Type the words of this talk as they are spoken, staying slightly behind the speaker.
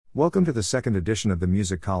Welcome to the second edition of the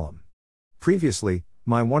Music Column. Previously,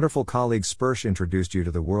 my wonderful colleague Spursh introduced you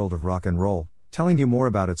to the world of rock and roll, telling you more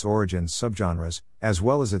about its origins, subgenres, as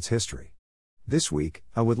well as its history. This week,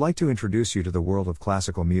 I would like to introduce you to the world of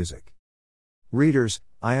classical music. Readers,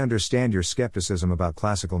 I understand your skepticism about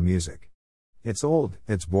classical music. It's old,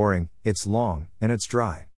 it's boring, it's long, and it's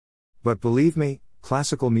dry. But believe me,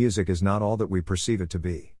 classical music is not all that we perceive it to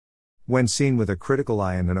be. When seen with a critical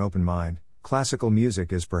eye and an open mind, classical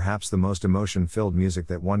music is perhaps the most emotion-filled music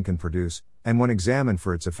that one can produce, and when examined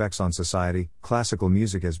for its effects on society, classical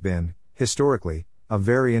music has been, historically, a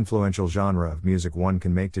very influential genre of music one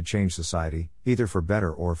can make to change society, either for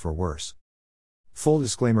better or for worse. Full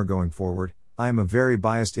disclaimer going forward, I am a very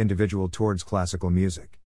biased individual towards classical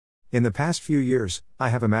music. In the past few years, I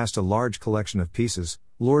have amassed a large collection of pieces,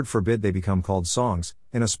 Lord forbid they become called songs,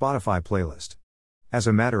 in a Spotify playlist. As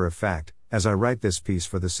a matter of fact, as I write this piece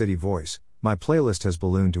for the City Voice, my playlist has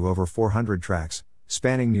ballooned to over 400 tracks,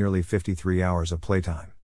 spanning nearly 53 hours of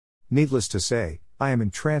playtime. Needless to say, I am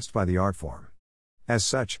entranced by the art form. As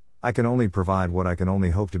such, I can only provide what I can only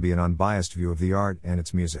hope to be an unbiased view of the art and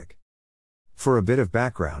its music. For a bit of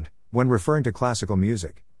background, when referring to classical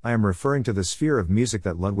music, I am referring to the sphere of music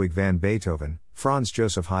that Ludwig van Beethoven, Franz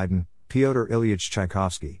Joseph Haydn, Pyotr Ilyich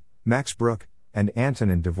Tchaikovsky, Max Bruch, and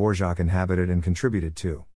Antonin Dvorak inhabited and contributed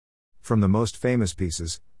to. From the most famous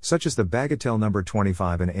pieces, such as the Bagatelle No.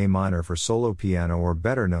 25 in A minor for solo piano or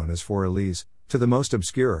better known as For Elise, to the most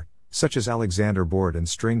obscure, such as Alexander Borodin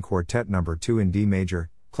String Quartet No. 2 in D major,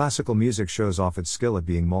 classical music shows off its skill at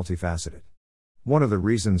being multifaceted. One of the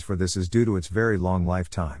reasons for this is due to its very long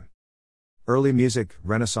lifetime. Early music,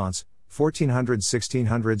 Renaissance,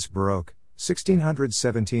 1400s-1600s, Baroque,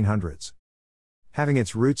 1600s-1700s. Having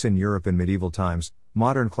its roots in Europe in medieval times,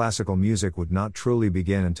 modern classical music would not truly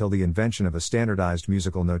begin until the invention of a standardized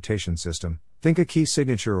musical notation system, think a key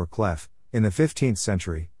signature or clef, in the 15th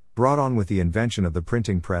century, brought on with the invention of the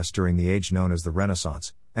printing press during the age known as the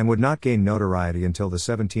Renaissance, and would not gain notoriety until the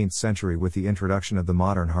 17th century with the introduction of the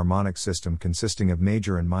modern harmonic system consisting of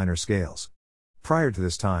major and minor scales. Prior to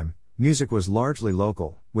this time, music was largely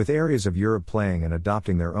local, with areas of Europe playing and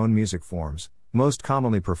adopting their own music forms, most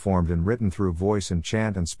commonly performed and written through voice and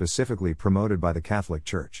chant and specifically promoted by the Catholic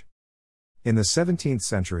Church. In the 17th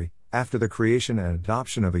century, after the creation and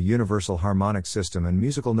adoption of a universal harmonic system and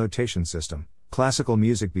musical notation system, classical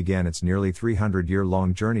music began its nearly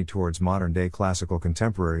 300-year-long journey towards modern-day classical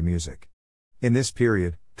contemporary music. In this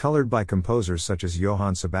period, colored by composers such as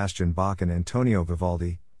Johann Sebastian Bach and Antonio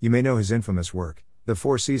Vivaldi, you may know his infamous work, The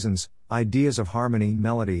Four Seasons, ideas of harmony,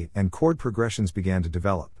 melody, and chord progressions began to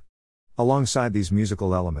develop. Alongside these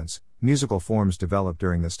musical elements, musical forms developed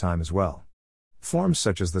during this time as well. Forms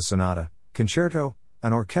such as the sonata, concerto,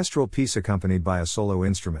 an orchestral piece accompanied by a solo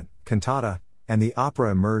instrument, cantata, and the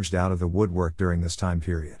opera emerged out of the woodwork during this time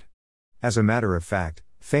period. As a matter of fact,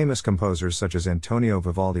 famous composers such as Antonio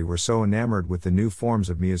Vivaldi were so enamored with the new forms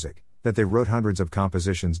of music, that they wrote hundreds of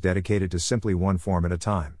compositions dedicated to simply one form at a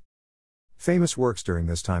time. Famous works during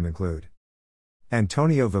this time include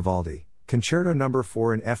Antonio Vivaldi, Concerto No.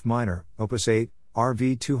 4 in F minor, Opus 8,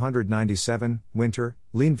 RV 297, Winter,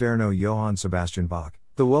 L'Inverno. Johann Sebastian Bach,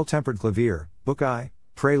 The Well-Tempered Clavier, Book I,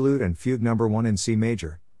 Prelude and Fugue No. 1 in C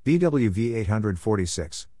major, BWV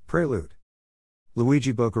 846, Prelude.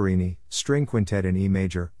 Luigi Boccherini, String Quintet in E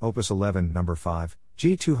major, Opus 11 No. 5,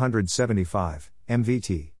 G 275,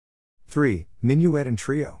 MVT. 3. Minuet and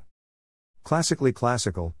Trio. Classically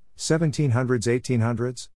classical,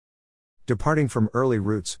 1700s-1800s. Departing from early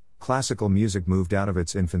roots, classical music moved out of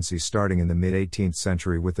its infancy starting in the mid-18th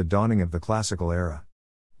century with the dawning of the classical era.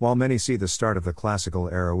 While many see the start of the classical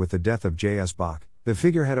era with the death of J.S. Bach, the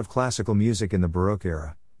figurehead of classical music in the Baroque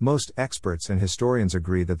era, most experts and historians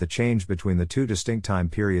agree that the change between the two distinct time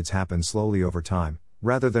periods happened slowly over time,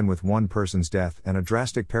 rather than with one person's death and a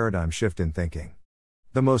drastic paradigm shift in thinking.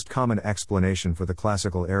 The most common explanation for the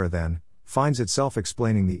classical era then, finds itself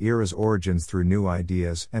explaining the era's origins through new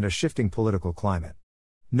ideas and a shifting political climate.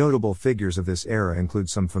 Notable figures of this era include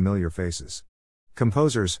some familiar faces.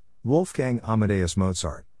 Composers: Wolfgang Amadeus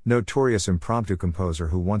Mozart, notorious impromptu composer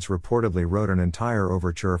who once reportedly wrote an entire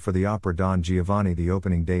overture for the opera Don Giovanni the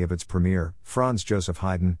opening day of its premiere, Franz Joseph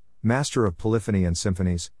Haydn, master of polyphony and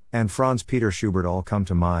symphonies, and Franz Peter Schubert all come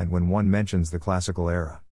to mind when one mentions the classical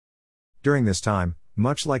era. During this time,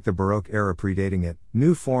 much like the Baroque era predating it,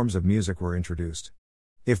 new forms of music were introduced.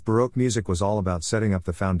 If Baroque music was all about setting up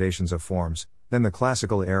the foundations of forms, then the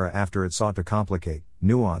classical era after it sought to complicate,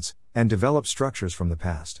 nuance, and develop structures from the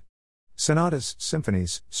past. Sonatas,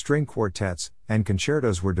 symphonies, string quartets, and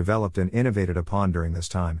concertos were developed and innovated upon during this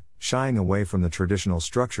time, shying away from the traditional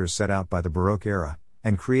structures set out by the Baroque era,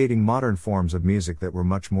 and creating modern forms of music that were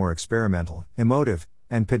much more experimental, emotive,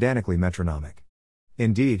 and pedantically metronomic.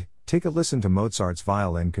 Indeed, take a listen to Mozart's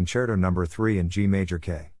Violin Concerto No. 3 in G major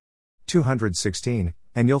K. 216,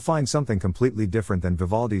 and you'll find something completely different than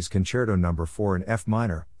Vivaldi's Concerto No. 4 in F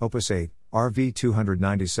minor, Opus 8, RV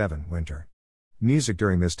 297, Winter. Music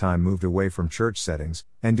during this time moved away from church settings,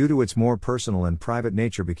 and due to its more personal and private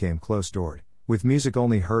nature became close-doored, with music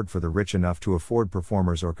only heard for the rich enough to afford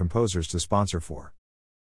performers or composers to sponsor for.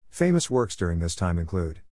 Famous works during this time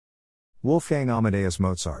include Wolfgang Amadeus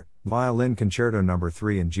Mozart, Violin Concerto No.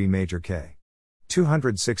 3 in G major K.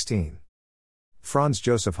 216. Franz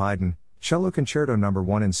Joseph Haydn, Cello Concerto No.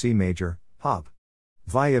 1 in C major, Op.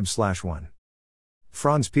 Vieb/1.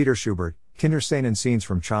 Franz Peter Schubert, Kinderszenen Scenes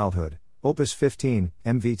from Childhood, Opus 15,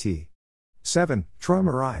 MVT. 7,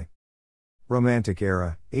 Träumerei. Romantic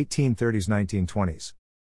Era, 1830s-1920s.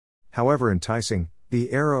 However enticing,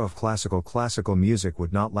 the era of classical music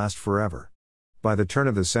would not last forever. By the turn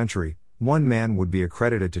of the century, one man would be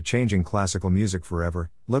accredited to changing classical music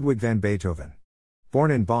forever, Ludwig van Beethoven.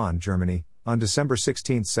 Born in Bonn, Germany, on December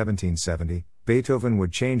 16, 1770, Beethoven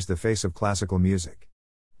would change the face of classical music.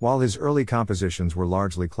 While his early compositions were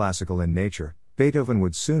largely classical in nature, Beethoven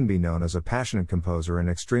would soon be known as a passionate composer and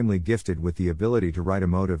extremely gifted with the ability to write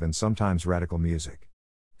emotive and sometimes radical music.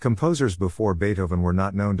 Composers before Beethoven were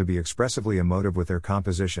not known to be expressively emotive with their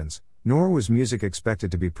compositions, nor was music expected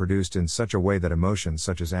to be produced in such a way that emotions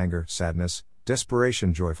such as anger, sadness,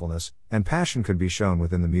 desperation, joyfulness, and passion could be shown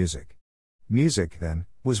within the music. Music, then,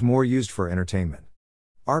 was more used for entertainment.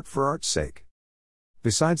 Art for art's sake.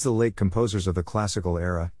 Besides the late composers of the classical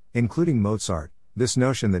era, including Mozart, this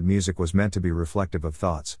notion that music was meant to be reflective of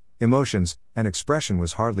thoughts, emotions, and expression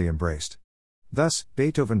was hardly embraced. Thus,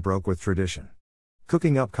 Beethoven broke with tradition.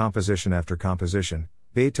 Cooking up composition after composition,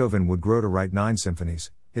 Beethoven would grow to write 9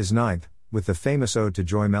 symphonies. His 9th, with the famous Ode to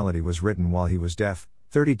Joy melody, was written while he was deaf,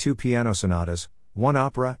 32 piano sonatas, 1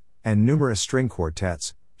 opera, and numerous string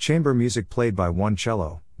quartets, chamber music played by 1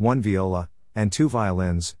 cello, 1 viola, and 2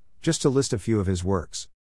 violins, just to list a few of his works.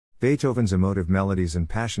 Beethoven's emotive melodies and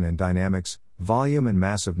passion and dynamics, volume and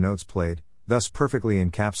mass of notes played, thus perfectly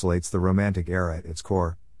encapsulates the Romantic era at its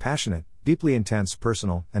core, passionate, deeply intense,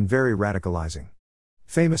 personal, and very radicalizing.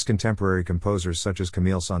 Famous contemporary composers such as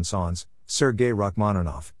Camille Saint-Saëns, Sergei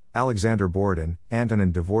Rachmaninoff, Alexander Borodin,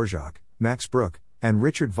 Antonin Dvorak, Max Bruch, and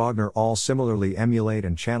Richard Wagner all similarly emulate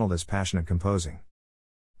and channel this passionate composing.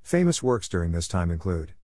 Famous works during this time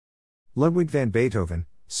include Ludwig van Beethoven,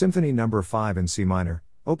 Symphony No. 5 in C minor,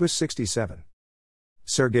 Opus 67.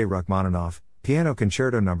 Sergei Rachmaninoff, Piano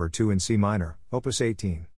Concerto No. 2 in C minor, Opus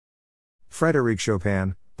 18. Frédéric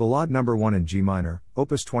Chopin, Ballade No. 1 in G minor,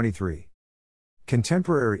 Opus 23.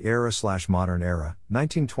 Contemporary era/modern era,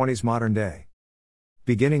 1920s modern day.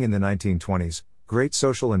 Beginning in the 1920s, great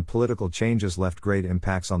social and political changes left great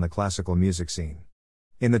impacts on the classical music scene.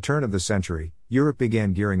 In the turn of the century, Europe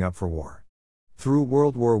began gearing up for war. Through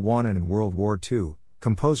World War I and World War II,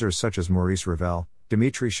 composers such as Maurice Ravel,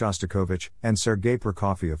 Dmitri Shostakovich, and Sergei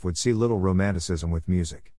Prokofiev would see little romanticism with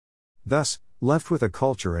music. Thus, left with a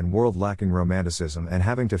culture and world lacking romanticism and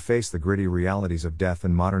having to face the gritty realities of death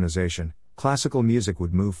and modernization, classical music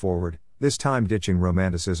would move forward, this time ditching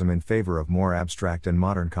romanticism in favor of more abstract and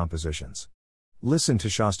modern compositions. Listen to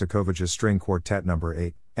Shostakovich's String Quartet No.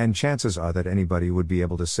 8, and chances are that anybody would be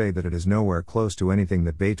able to say that it is nowhere close to anything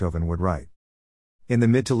that Beethoven would write. In the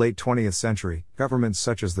mid to late 20th century, governments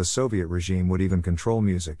such as the Soviet regime would even control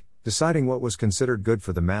music, deciding what was considered good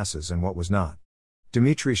for the masses and what was not.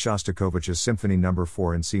 Dmitri Shostakovich's Symphony No.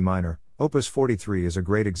 4 in C minor, Opus 43 is a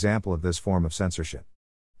great example of this form of censorship.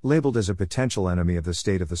 Labeled as a potential enemy of the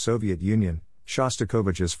state of the Soviet Union,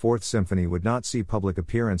 Shostakovich's Fourth Symphony would not see public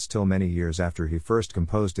appearance till many years after he first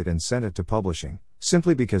composed it and sent it to publishing,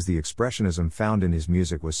 simply because the expressionism found in his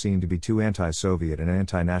music was seen to be too anti-Soviet and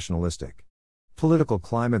anti-nationalistic. Political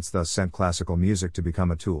climates thus sent classical music to become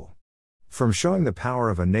a tool. From showing the power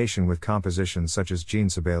of a nation with compositions such as Jean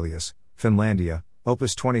Sibelius, Finlandia,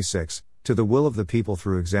 Opus 26, to the will of the people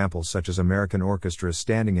through examples such as American orchestras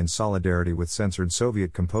standing in solidarity with censored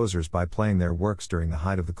Soviet composers by playing their works during the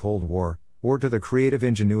height of the Cold War, or to the creative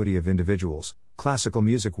ingenuity of individuals, classical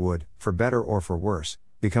music would, for better or for worse,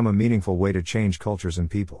 become a meaningful way to change cultures and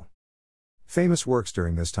people. Famous works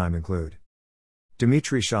during this time include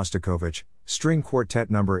Dmitri Shostakovich, String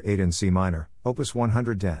Quartet No. 8 in C minor, Opus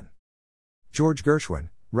 110. George Gershwin,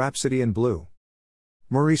 Rhapsody in Blue.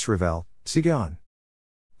 Maurice Ravel, Sigan.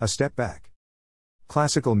 A Step Back.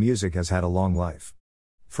 Classical music has had a long life.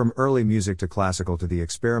 From early music to classical to the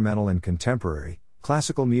experimental and contemporary,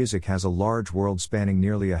 classical music has a large world spanning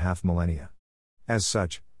nearly a half millennia. As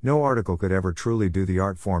such, No article could ever truly do the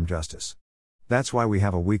art form justice. That's why we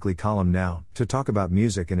have a weekly column now, to talk about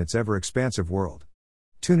music in its ever-expansive world.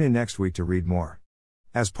 Tune in next week to read more.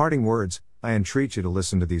 As parting words, I entreat you to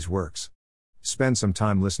listen to these works. Spend some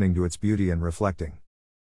time listening to its beauty and reflecting.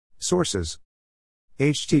 Sources: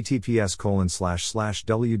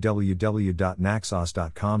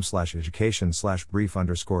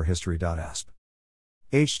 https://www.naxos.com/education/brief_history.asp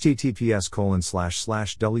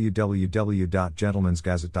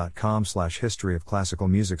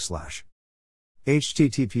https://www.gentlemansgazette.com/history-of-classical-music/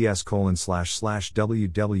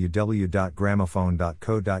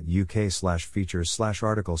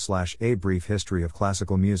 https://www.gramophone.co.uk/features/article/a brief history of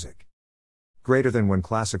classical music. Greater than when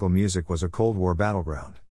classical music was a Cold War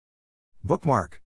battleground. Bookmark.